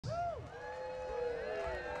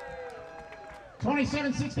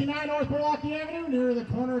2769 North Milwaukee Avenue, near the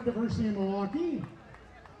corner of Diversity in Milwaukee.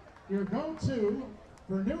 Your go-to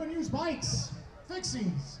for new and used bikes,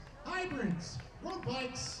 fixings, hybrids, road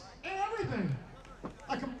bikes, and everything.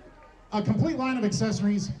 A complete line of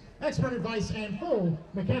accessories, expert advice, and full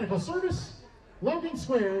mechanical service. Logan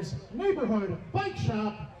Square's neighborhood bike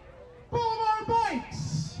shop, Boulevard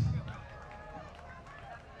Bikes.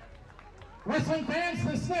 Wrestling fans,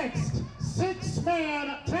 this next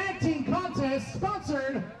 6-man tag team contest,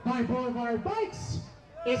 sponsored by Boulevard Bikes,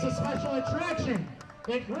 is a special attraction.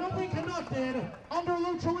 It will be conducted under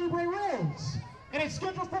Lucha Libre rules, and it's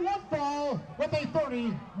scheduled for one fall with a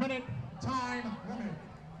 30-minute time limit.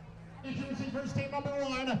 Introducing first team number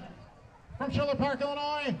 1 from Schiller Park,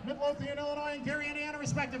 Illinois, Midlothian, Illinois, and Gary, Indiana,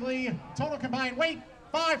 respectively. Total combined weight,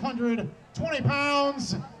 520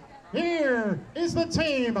 pounds. Here is the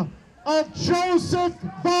team of Joseph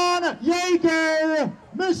Von Jaeger,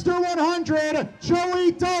 Mr. 100,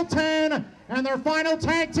 Joey Dalton, and their final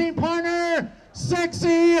tag team partner,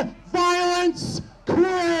 Sexy Violence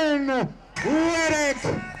Quinn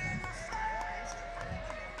Riddick.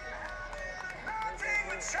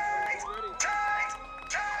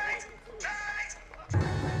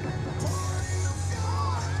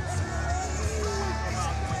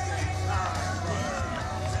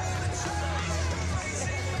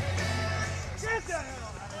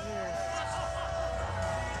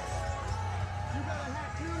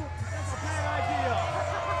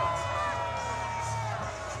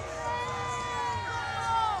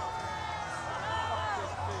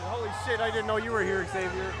 Shit, I didn't know you were here,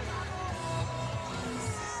 Xavier.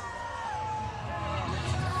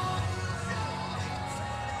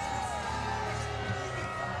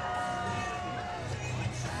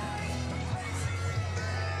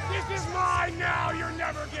 This is mine now, you're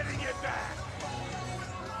never getting it back.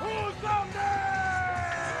 Who's the man?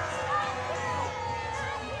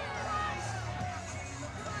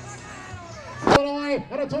 Illinois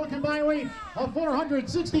at a total combined weight of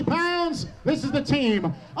 460 pounds. This is the team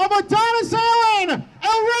of Adonis Allen,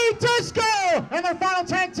 El Rey Disco, and their final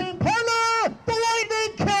tag team partner, the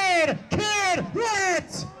Lightning Kid, Kid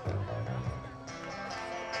Lit.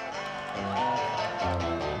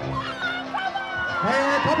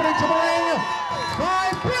 They're coming into the ring by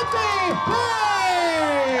Brittany Bay.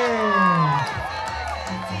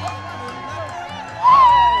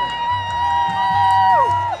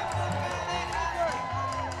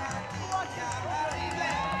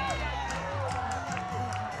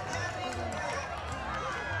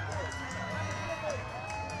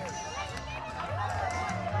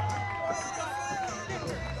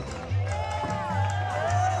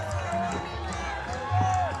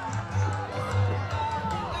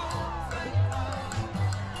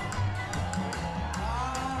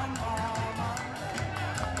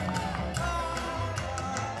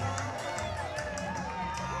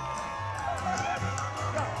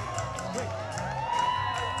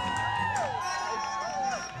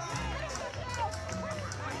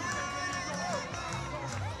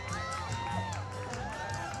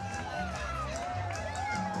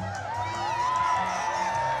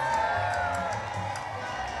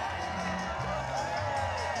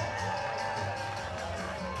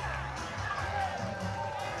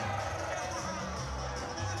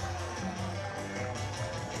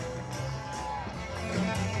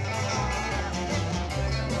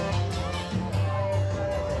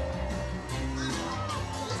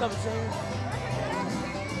 What's up, Xavier?